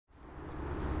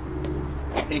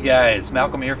Hey guys,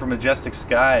 Malcolm here from Majestic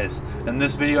Skies. In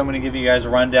this video I'm going to give you guys a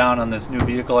rundown on this new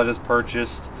vehicle I just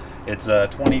purchased. It's a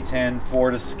 2010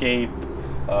 Ford Escape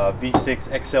V6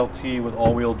 XLT with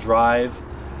all-wheel drive,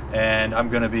 and I'm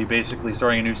going to be basically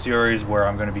starting a new series where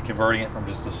I'm going to be converting it from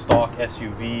just a stock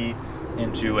SUV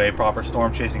into a proper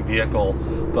storm chasing vehicle.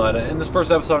 But in this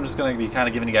first episode I'm just going to be kind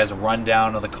of giving you guys a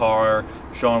rundown of the car,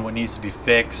 showing what needs to be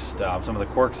fixed, some of the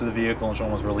quirks of the vehicle, and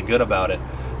showing what's really good about it.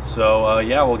 So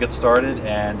yeah, we'll get started,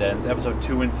 and it's episode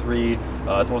 2 and 3.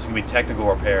 It's mostly going to be technical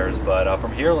repairs, but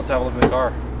from here let's have a look at the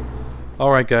car.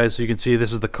 Alright guys, so you can see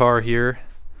this is the car here.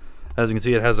 As you can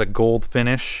see, it has a gold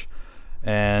finish,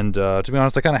 and to be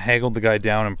honest, I kind of haggled the guy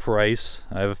down in price.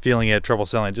 I have a feeling he had trouble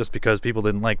selling it just because people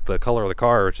didn't like the color of the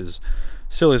car, which is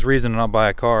silliest reason to not buy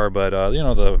a car. But you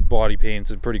know, the body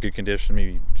paint's in pretty good condition,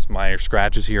 maybe just minor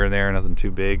scratches here and there, nothing too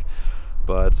big.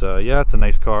 But yeah, it's a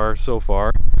nice car so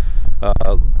far.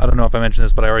 I don't know if I mentioned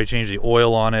this, but I already changed the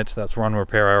oil on it. That's one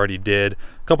repair I already did.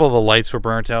 A couple of the lights were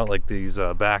burnt out, like these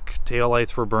back tail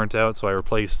lights were burnt out, so I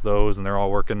replaced those and they're all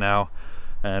working now.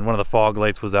 And one of the fog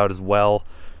lights was out as well.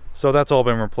 So that's all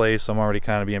been replaced. I'm already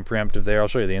kind of being preemptive there. I'll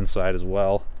show you the inside as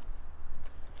well.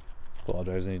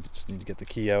 Apologize, I just need to get the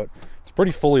key out. It's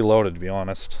pretty fully loaded, to be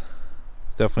honest.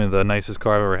 It's definitely the nicest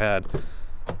car I've ever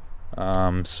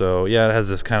had. So yeah, it has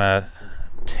this kind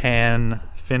of tan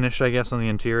finish, I guess, on the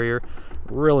interior.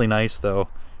 Really nice though,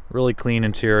 really clean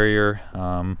interior.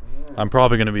 I'm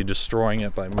probably going to be destroying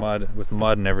it with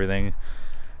mud and everything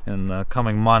in the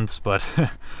coming months, but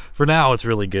for now it's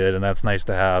really good, and that's nice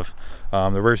to have.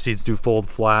 The rear seats do fold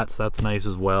flat, so that's nice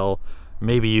as well.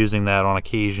 Maybe using that on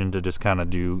occasion to just kind of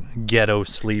do ghetto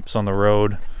sleeps on the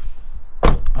road.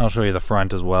 I'll show you the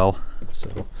front as well.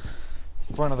 So it's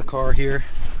the front of the car here.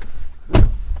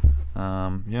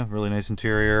 Yeah, really nice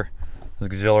interior. There's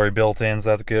auxiliary built-in, so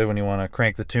that's good when you want to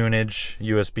crank the tunage.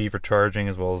 USB for charging,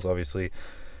 as well as obviously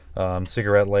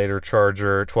cigarette lighter,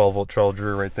 charger, 12-volt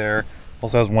charger right there.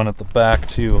 Also has one at the back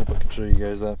too. Hope I can show you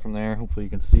guys that from there. Hopefully you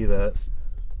can see that.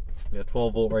 We got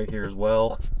 12-volt right here as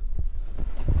well.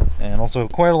 And also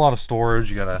quite a lot of storage.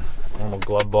 You got a normal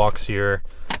glove box here.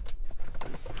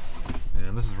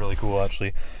 And this is really cool,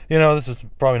 actually. You know, this is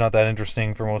probably not that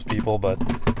interesting for most people, but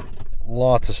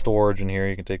lots of storage in here.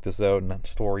 You can take this out and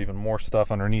store even more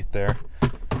stuff underneath there.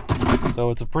 So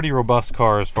it's a pretty robust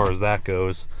car as far as that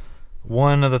goes.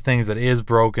 One of the things that is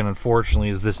broken, unfortunately,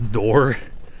 is this door.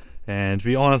 And to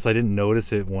be honest, I didn't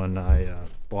notice it when I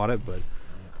bought it, but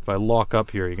if I lock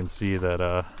up here, you can see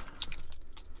that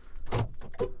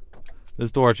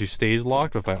this door actually stays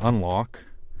locked, but if I unlock,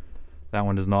 that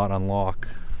one does not unlock,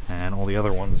 and all the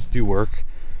other ones do work.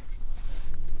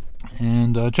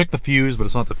 And check the fuse, but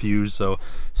it's not the fuse, so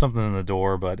something in the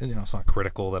door, but you know, it's not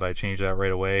critical that I change that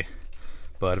right away,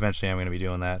 but eventually I'm going to be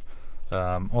doing that.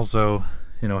 Also,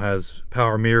 you know, has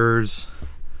power mirrors.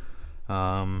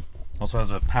 Also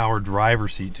has a power driver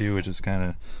seat too, which is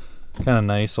kind of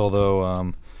nice.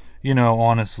 Although, you know,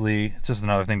 honestly, it's just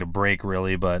another thing to break,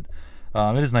 really. But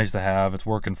it is nice to have. It's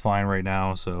working fine right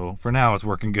now, so for now it's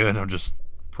working good. I'll just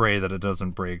pray that it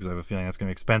doesn't break, because I have a feeling it's going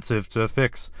to be expensive to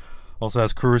fix. Also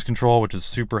has cruise control, which is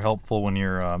super helpful when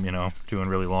you're, you know, doing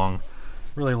really long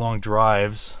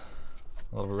drives,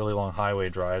 really long highway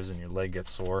drives, and your leg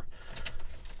gets sore.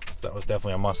 That was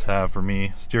definitely a must-have for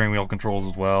me. Steering wheel controls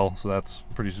as well, so that's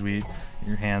pretty sweet.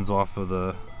 Your hands off of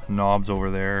the knobs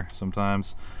over there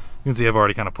sometimes. You can see I've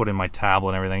already kind of put in my tablet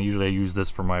and everything. Usually I use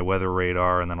this for my weather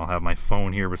radar, and then I'll have my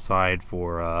phone here beside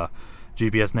for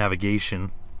GPS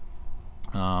navigation.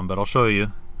 But I'll show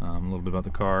you a little bit about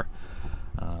the car.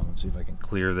 Let's see if I can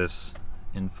clear this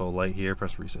info light here.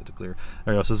 Press reset to clear.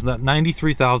 There you go. So it's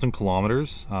 93,000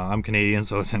 kilometers. I'm Canadian,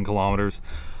 so it's in kilometers.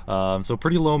 So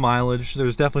pretty low mileage.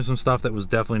 There's definitely some stuff that was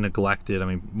definitely neglected. I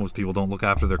mean, most people don't look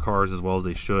after their cars as well as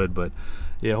they should, but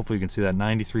yeah, hopefully you can see that.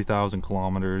 93,000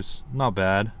 kilometers. Not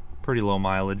bad. Pretty low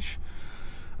mileage.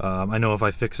 I know if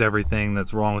I fix everything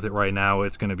that's wrong with it right now,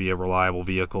 it's going to be a reliable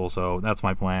vehicle, so that's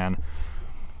my plan.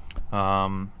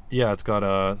 Yeah, it's got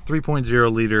a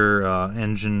 3.0 liter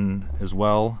engine as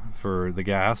well for the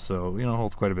gas, so you know, it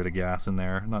holds quite a bit of gas in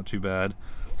there. Not too bad.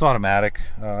 It's automatic.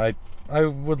 I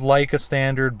would like a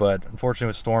standard, but unfortunately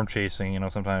with storm chasing, you know,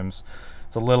 sometimes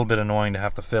it's a little bit annoying to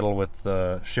have to fiddle with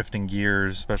shifting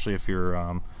gears, especially if you're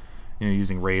you know,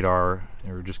 using radar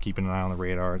or just keeping an eye on the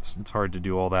radar. It's hard to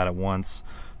do all that at once.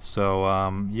 So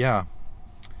yeah.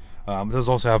 It does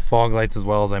also have fog lights as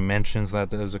well, as I mentioned, so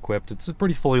that is equipped. It's a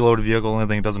pretty fully loaded vehicle. The only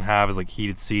thing it doesn't have is like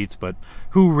heated seats, but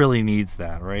who really needs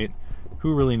that, right?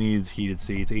 Who really needs heated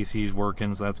seats? AC is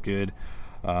working, so that's good.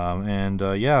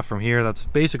 Yeah, from here, that's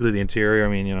basically the interior. I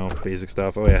mean, you know, basic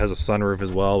stuff. Oh yeah, it has a sunroof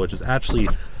as well, which is actually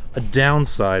a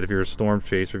downside if you're a storm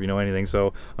chaser, if you know anything.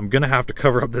 So I'm gonna have to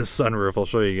cover up this sunroof. I'll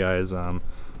show you guys from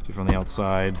the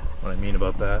outside what I mean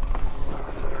about that.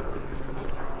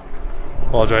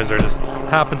 Apologize, there just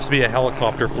happens to be a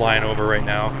helicopter flying over right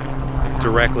now,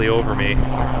 directly over me.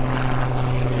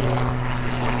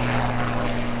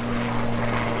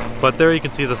 But there you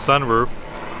can see the sunroof.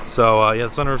 So yeah, the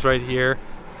sunroof's right here.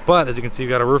 But as you can see, we've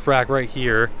got a roof rack right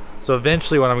here. So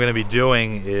eventually what I'm going to be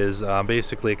doing is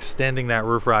basically extending that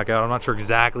roof rack out. I'm not sure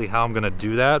exactly how I'm going to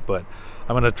do that, but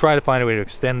I'm going to try to find a way to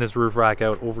extend this roof rack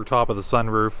out over top of the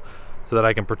sunroof so that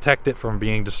I can protect it from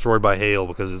being destroyed by hail,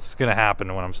 because it's going to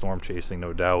happen when I'm storm chasing,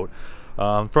 no doubt.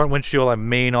 Front windshield I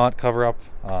may not cover up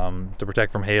to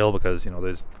protect from hail, because, you know,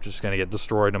 there's just going to get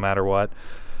destroyed no matter what.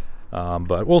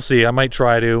 But we'll see. I might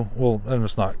try to. Well, I'm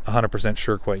just not 100%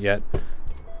 sure quite yet.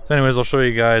 So anyways, I'll show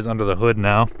you guys under the hood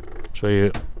now. Show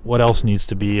you what else needs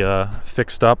to be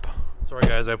fixed up. Sorry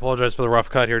guys, I apologize for the rough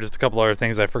cut here. Just a couple other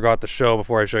things I forgot to show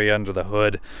before I show you under the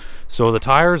hood. So the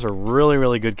tires are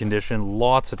really good condition.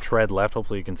 Lots of tread left.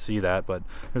 Hopefully you can see that, but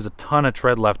there's a ton of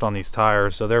tread left on these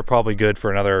tires, so they're probably good for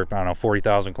another, I don't know,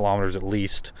 40,000 kilometers at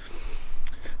least.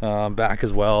 Back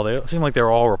as well. They seem like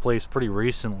they're all replaced pretty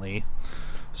recently.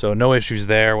 So no issues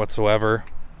there whatsoever.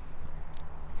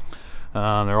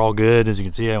 They're all good, as you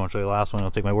can see. I won't show you the last one,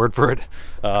 I'll take my word for it.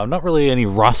 Not really any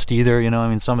rust either, you know. I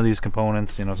mean, some of these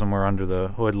components, you know, somewhere under the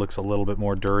hood looks a little bit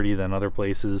more dirty than other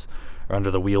places, or under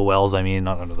the wheel wells, I mean,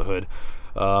 not under the hood.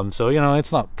 So, you know,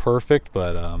 it's not perfect,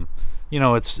 but, you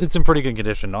know, it's in pretty good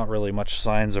condition. Not really much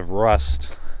signs of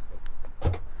rust.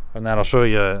 And that I'll show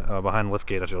you behind the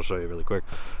liftgate. Actually, I'll show you really quick.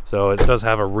 So it does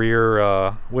have a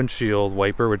rear windshield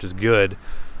wiper, which is good,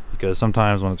 because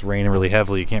sometimes when it's raining really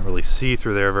heavily, you can't really see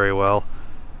through there very well.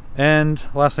 And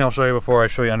last thing I'll show you before I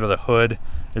show you under the hood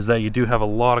is that you do have a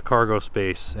lot of cargo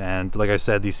space, and like I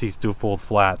said, these seats do fold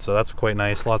flat, so that's quite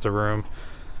nice. Lots of room.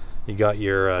 You got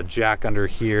your jack under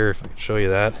here, if I can show you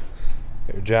that.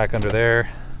 Your jack under there.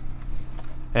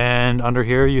 And under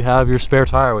here you have your spare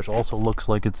tire, which also looks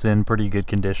like it's in pretty good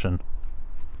condition.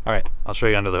 Alright, I'll show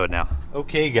you under the hood now.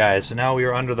 Okay guys, so now we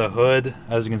are under the hood.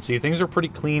 As you can see, things are pretty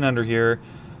clean under here.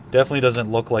 Definitely doesn't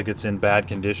look like it's in bad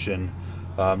condition.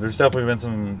 There's definitely been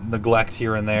some neglect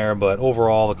here and there, but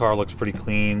overall the car looks pretty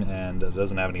clean, and it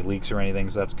doesn't have any leaks or anything,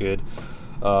 so that's good.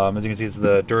 As you can see, it's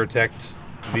the Duratect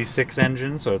V6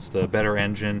 engine, so it's the better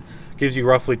engine. Gives you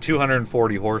roughly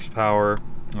 240 horsepower,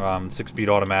 6-speed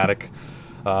automatic.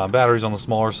 Battery's on the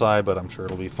smaller side, but I'm sure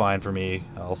it'll be fine for me.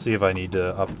 I'll see if I need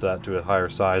to up that to a higher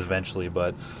size eventually,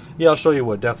 but yeah, I'll show you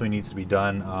what definitely needs to be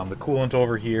done. The coolant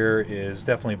over here is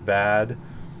definitely bad,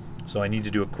 so I need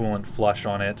to do a coolant flush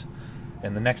on it.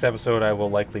 In the next episode, I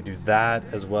will likely do that,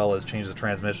 as well as change the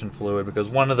transmission fluid, because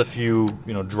one of the few,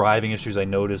 you know, driving issues I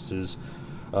notice is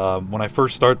when I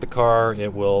first start the car,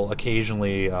 it will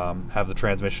occasionally have the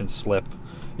transmission slip.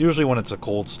 Usually when it's a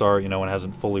cold start, you know, when it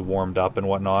hasn't fully warmed up and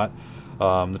whatnot.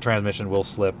 The transmission will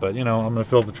slip, but you know, I'm going to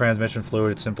fill up the transmission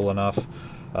fluid. It's simple enough.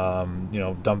 You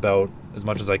know, dump out as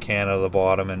much as I can out of the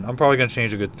bottom, and I'm probably going to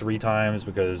change a good 3 times,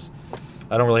 because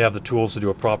I don't really have the tools to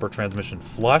do a proper transmission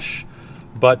flush,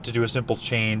 but to do a simple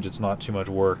change, it's not too much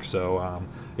work. So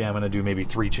yeah, I'm going to do maybe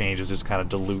 3 changes, just kind of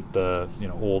dilute the, you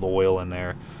know, old oil in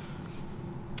there.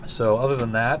 So other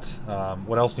than that,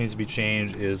 what else needs to be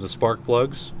changed is the spark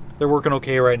plugs. They're working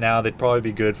okay right now. They'd probably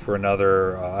be good for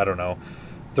another, I don't know,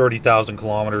 30,000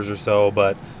 kilometers or so,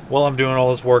 but while I'm doing all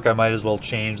this work, I might as well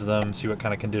change them, see what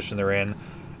kind of condition they're in.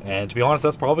 And to be honest,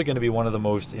 that's probably going to be one of the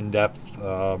most in-depth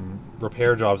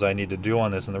repair jobs I need to do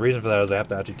on this, and the reason for that is I have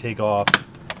to actually take off,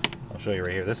 I'll show you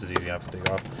right here, this is easy enough to take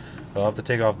off. I'll have to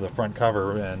take off the front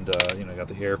cover, and you know, got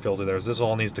the air filter there, so this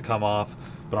all needs to come off.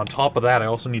 But on top of that, I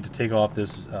also need to take off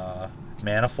this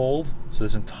manifold, so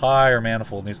this entire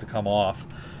manifold needs to come off.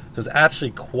 So there's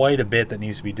actually quite a bit that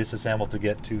needs to be disassembled to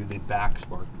get to the back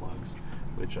spark plugs,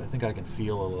 which I think I can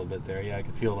feel a little bit there. Yeah, I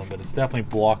can feel them, but it's definitely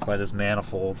blocked by this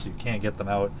manifold, so you can't get them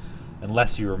out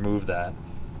unless you remove that.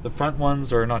 The front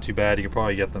ones are not too bad. You can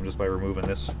probably get them just by removing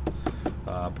this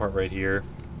part right here,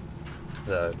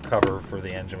 the cover for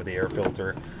the engine with the air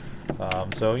filter.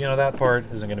 So, you know, that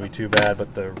part isn't going to be too bad,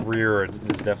 but the rear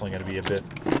is definitely going to be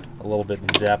a little bit in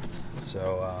depth.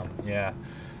 So, yeah.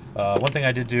 One thing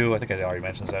I did do, I think I already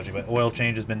mentioned this actually, but oil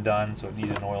change has been done, so it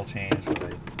needed an oil change.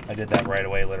 But I did that right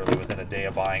away, literally within a day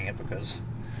of buying it, because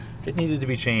it needed to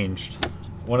be changed.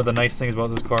 One of the nice things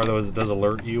about this car, though, is it does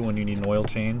alert you when you need an oil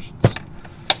change. It's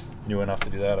new enough to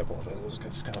do that. I apologize,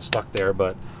 it's kind of stuck there,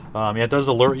 but yeah, it does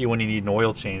alert you when you need an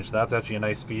oil change. That's actually a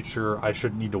nice feature. I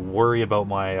shouldn't need to worry about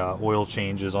my oil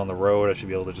changes on the road. I should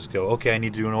be able to just go, okay, I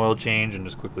need to do an oil change, and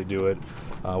just quickly do it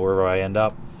wherever I end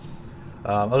up.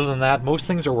 Other than that, most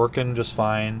things are working just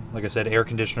fine. Like I said, air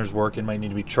conditioner's working. Might need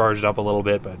to be charged up a little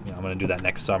bit, but I'm going to do that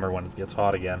next summer when it gets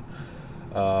hot again.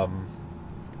 Other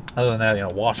than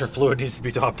that, washer fluid needs to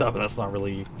be topped up, and that's not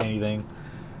really anything.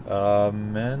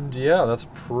 And yeah, that's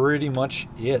pretty much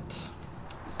it.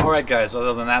 Alright guys,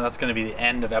 other than that, that's going to be the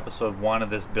end of episode 1 of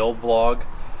this build vlog.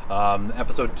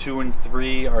 Episode 2 and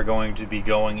 3 are going to be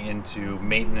going into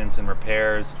maintenance and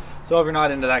repairs. So if you're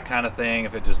not into that kind of thing,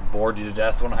 if it just bored you to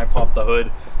death when I pop the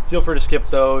hood, feel free to skip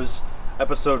those.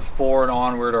 Episode 4 and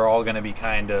onward are all going to be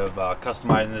kind of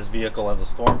customizing this vehicle as a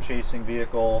storm chasing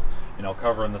vehicle,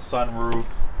 covering the sunroof,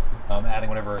 adding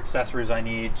whatever accessories I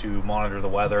need to monitor the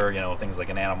weather, things like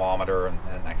an anemometer and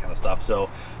that kind of stuff. So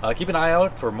keep an eye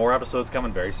out for more episodes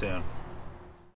coming very soon.